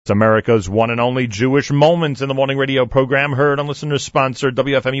America's one and only Jewish Moments in the Morning radio program, heard on listener-sponsored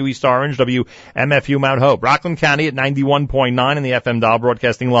WFMU East Orange, WMFU Mount Hope, Rockland County at 91.9 in the FM dial,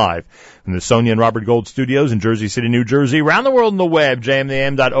 broadcasting live from the Sonia and Robert Gold studios in Jersey City, New Jersey, around the world on the web,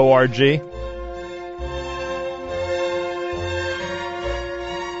 jmam.org.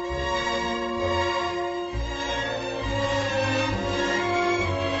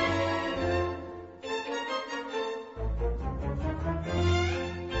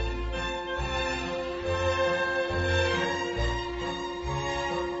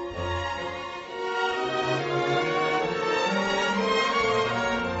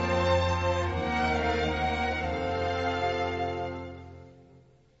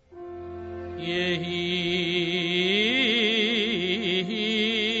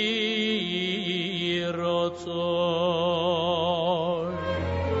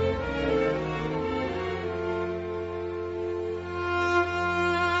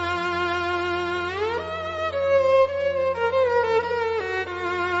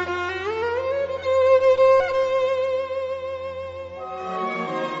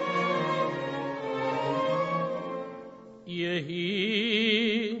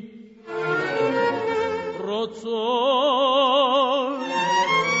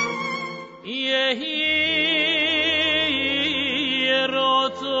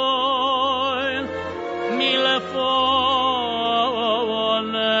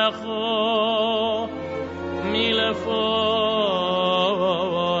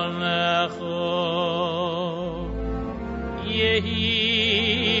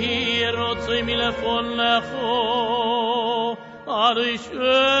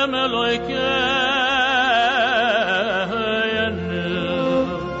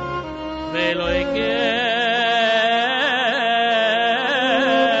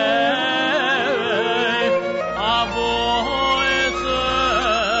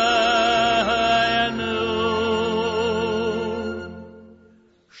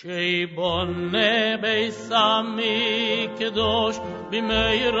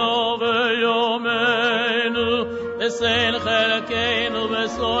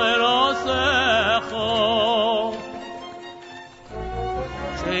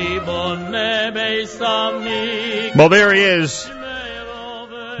 Well, there he is,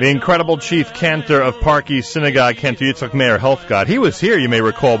 the incredible chief cantor of Parky Synagogue, Cantor Yitzchak Meir Helfgott. He was here, you may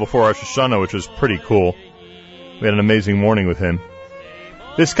recall, before Rosh Hashanah, which was pretty cool. We had an amazing morning with him.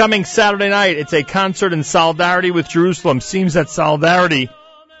 This coming Saturday night, it's a concert in solidarity with Jerusalem. Seems that solidarity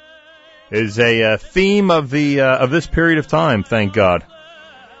is a theme of this period of time, thank God.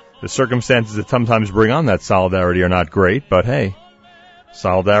 The circumstances that sometimes bring on that solidarity are not great, but hey,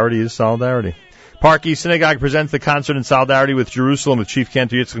 solidarity is solidarity. Parky Synagogue presents the concert in solidarity with Jerusalem with Chief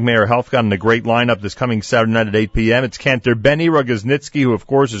Cantor Yitzchak Meir Helfgott and a great lineup this coming Saturday night at 8 p.m. It's Cantor Benny Rogoznitsky, who, of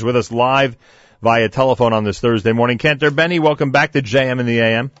course, is with us live via telephone on this Thursday morning. Cantor Benny, welcome back to JM in the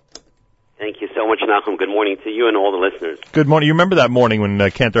AM. Thank you so much, Nachum. Good morning to you and all the listeners. Good morning. You remember that morning when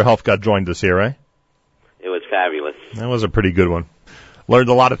Cantor Helfgott joined us here, right? It was fabulous. That was a pretty good one. Learned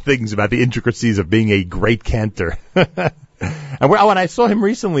a lot of things about the intricacies of being a great cantor. And I saw him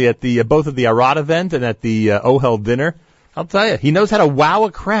recently at both at the Arad event and at the Ohel dinner. I'll tell you, he knows how to wow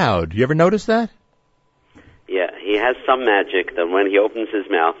a crowd. You ever notice that? Yeah, he has some magic that when he opens his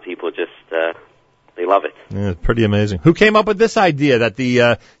mouth, people just, they love it. Yeah, pretty amazing. Who came up with this idea that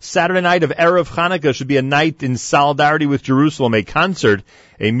the Saturday night of Erev Hanukkah should be a night in solidarity with Jerusalem, a concert,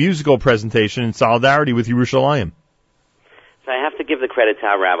 a musical presentation in solidarity with Yerushalayim? So I have to give the credit to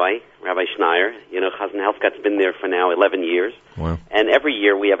our Rabbi Schneier. You know, Chazan Helfgott's been there for now 11 years. Wow. And every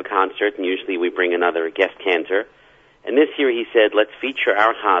year we have a concert, and usually we bring another guest cantor. And this year he said, let's feature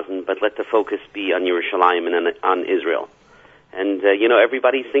our Chazan, but let the focus be on Yerushalayim and on Israel. And, you know,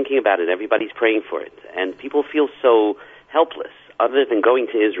 everybody's thinking about it. Everybody's praying for it. And people feel so helpless. Other than going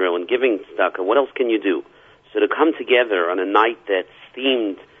to Israel and giving tzedakah, what else can you do? So to come together on a night that's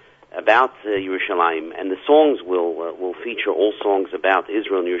themed about Yerushalayim, and the songs will feature all songs about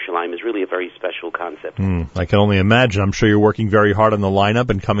Israel and Yerushalayim, is really a very special concept. I can only imagine. I'm sure you're working very hard on the lineup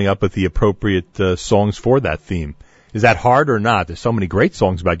and coming up with the appropriate songs for that theme. Is that hard or not? There's so many great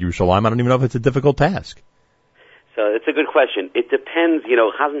songs about Yerushalayim, I don't even know if it's a difficult task. So it's a good question. It depends. You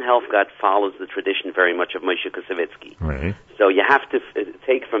know, Chazan Helfgott follows the tradition very much of Moshe Kosovitsky. Right. So you have to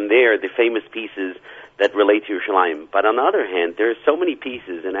take from there the famous pieces that relate to Yerushalayim. But on the other hand, there are so many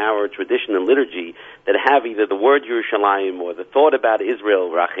pieces in our tradition and liturgy that have either the word Yerushalayim or the thought about Israel,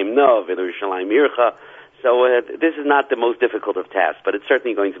 Rachim Nov, Yerushalayim Ircha. So this is not the most difficult of tasks, but it's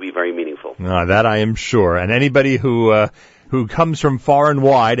certainly going to be very meaningful. That I am sure. And anybody who comes from far and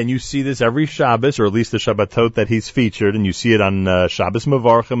wide, and you see this every Shabbos, or at least the Shabbatot that he's featured, and you see it on Shabbos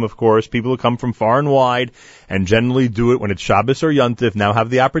Mevarchim, of course. People who come from far and wide and generally do it when it's Shabbos or Yontif now have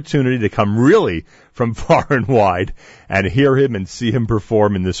the opportunity to come really from far and wide and hear him and see him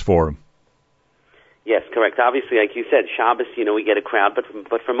perform in this forum. Yes, correct. Obviously, like you said, Shabbos, we get a crowd,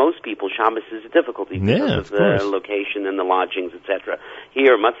 but for most people, Shabbos is a difficulty because of the location and the lodgings, etc.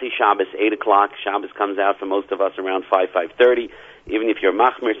 Here, Motzei Shabbos, 8 o'clock. Shabbos comes out for most of us around 5:30. Even if you're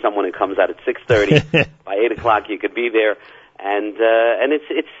machmir, someone who comes out at 6:30, by 8 o'clock you could be there. And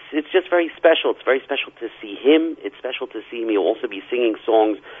it's just very special. It's very special to see him. It's special to see me also be singing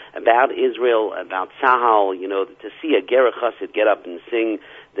songs about Israel, about Tzahal. To see a Gerach Chassid get up and sing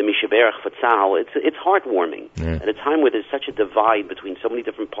the Mishaberach for Tzahal, it's heartwarming. At a time where there's such a divide between so many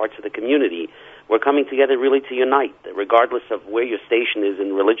different parts of the community, we're coming together really to unite. Regardless of where your station is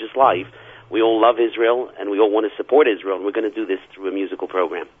in religious life, we all love Israel, and we all want to support Israel, and we're going to do this through a musical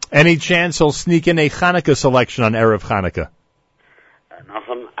program. Any chance he'll sneak in a Hanukkah selection on Erev Hanukkah?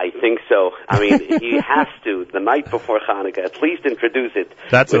 Nachum, I think so. I mean, he has to, the night before Hanukkah, at least introduce it.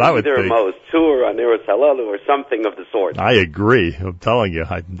 That's what I would think. Either Mos Tur or Neros Halalu or something of the sort. I agree. I'm telling you.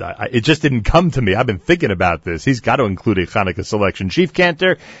 It just didn't come to me. I've been thinking about this. He's got to include a Hanukkah selection. Chief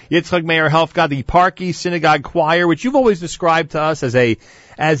Cantor, Yitzchak Meir Helfgott, the Parky Synagogue Choir, which you've always described to us as a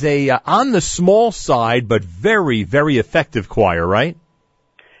on the small side, but very, very effective choir, right?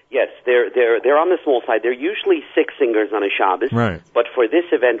 Yes, they're on the small side. They're usually 6 singers on a Shabbos. Right. But for this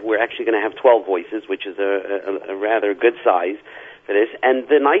event, we're actually going to have 12 voices, which is a rather good size for this. And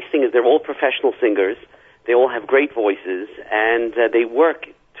the nice thing is they're all professional singers. They all have great voices, and they work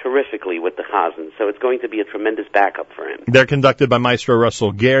terrifically with the Chazan. So it's going to be a tremendous backup for him. They're conducted by Maestro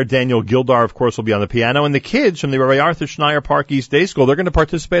Russell Ger. Daniel Gildar, of course, will be on the piano. And the kids from the Rabbi Arthur Schneier Park East Day School, they're going to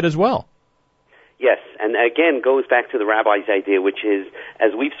participate as well. Yes, and again, goes back to the rabbi's idea, which is,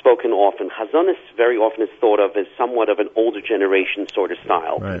 as we've spoken often, Chazonis very often is thought of as somewhat of an older generation sort of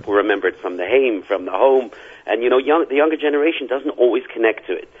style. Right. People remember it from the Haim, from the home, and the younger generation doesn't always connect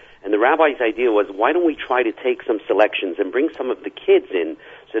to it. And the rabbi's idea was, why don't we try to take some selections and bring some of the kids in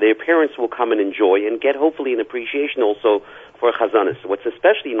so their parents will come and enjoy and get hopefully an appreciation also for Chazanis. What's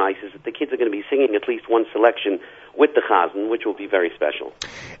especially nice is that the kids are going to be singing at least one selection with the Chazan, which will be very special.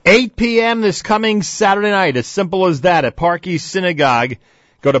 8 p.m. this coming Saturday night, as simple as that, at Park East Synagogue.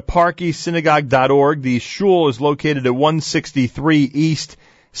 Go to parkeastsynagogue.org. The shul is located at 163 East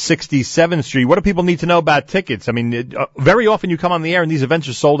 67th Street. What do people need to know about tickets? I mean, very often you come on the air and these events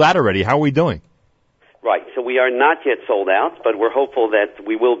are sold out already. How are we doing? Right, so we are not yet sold out, but we're hopeful that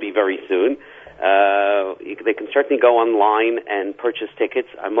we will be very soon. They can certainly go online and purchase tickets.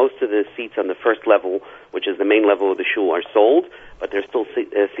 Most of the seats on the first level, which is the main level of the shul, are sold, but there's still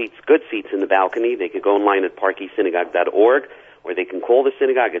good seats in the balcony. They could go online at parkeastsynagogue.org, or they can call the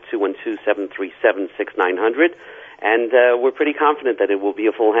synagogue at 212-737-6900. And we're pretty confident that it will be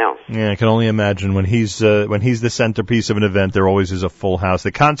a full house. Yeah, I can only imagine when he's the centerpiece of an event, there always is a full house.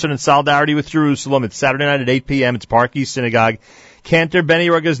 The concert in solidarity with Jerusalem. It's Saturday night at 8 p.m. It's Park East Synagogue. Cantor Benny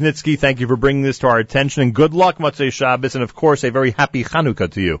Rogoznitsky, thank you for bringing this to our attention, and good luck, Motzei Shabbos, and of course, a very happy Chanukah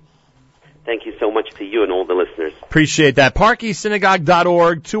to you. Thank you so much to you and all the listeners. Appreciate that.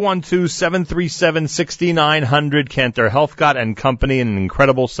 ParkySynagogue.org, 212-737-6900. Cantor Helfgott and Company, an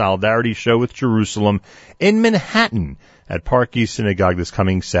incredible solidarity show with Jerusalem in Manhattan at Park East Synagogue this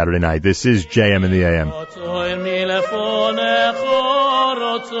coming Saturday night. This is JM in the AM.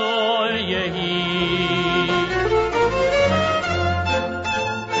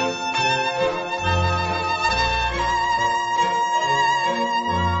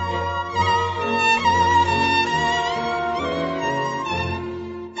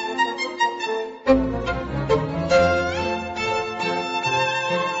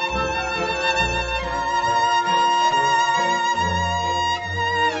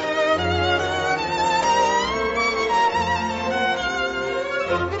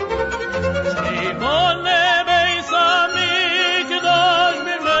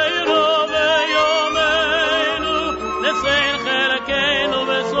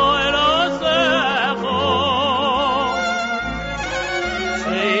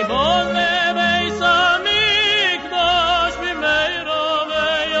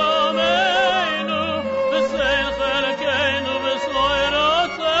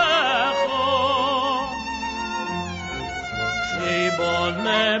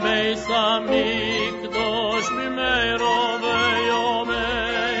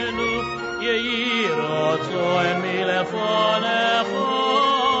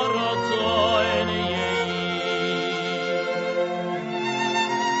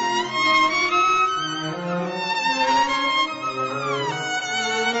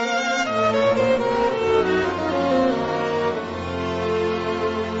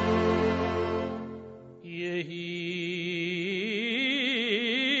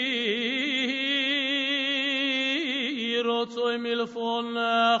 רצוי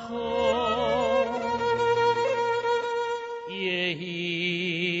מלפונך יהי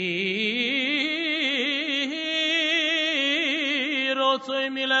רצוי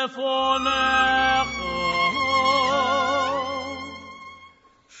מלפונך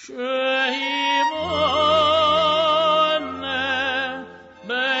שיבונה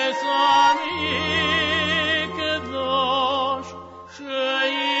בית המקדש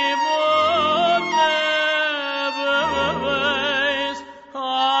שיבונה בבית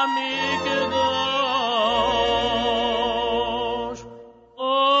המקדש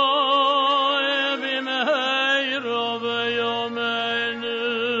אוי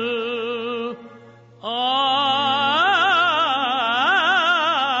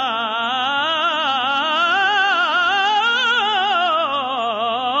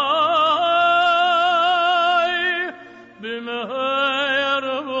במהרה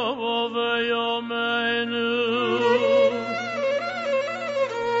ביומנו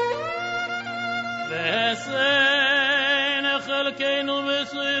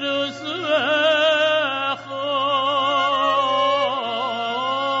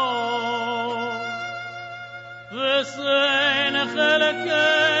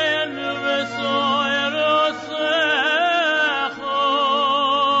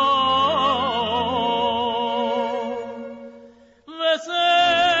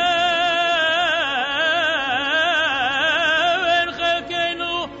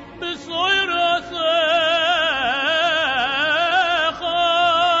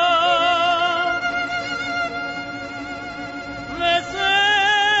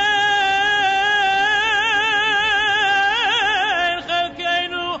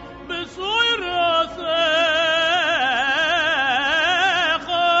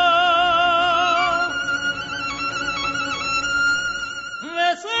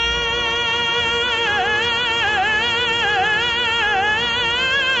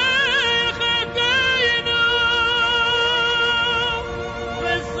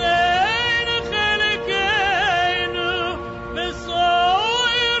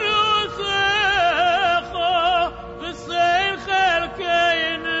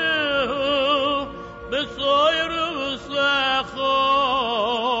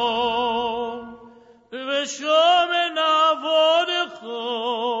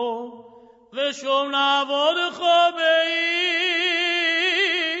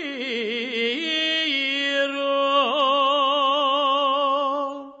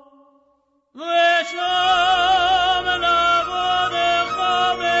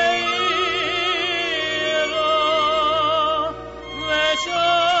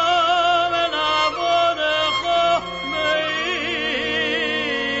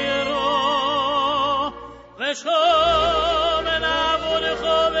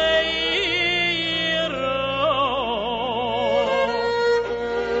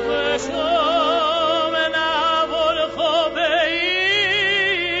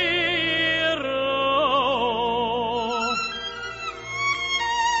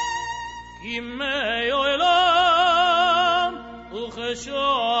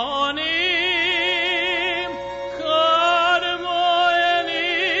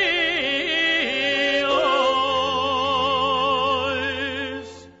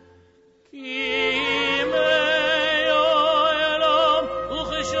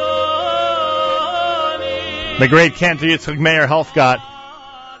The great Cantor Yitzchak Meir Helfgott.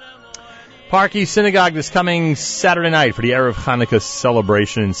 Park East Synagogue this coming Saturday night for the Erev Hanukkah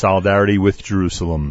celebration in solidarity with Jerusalem.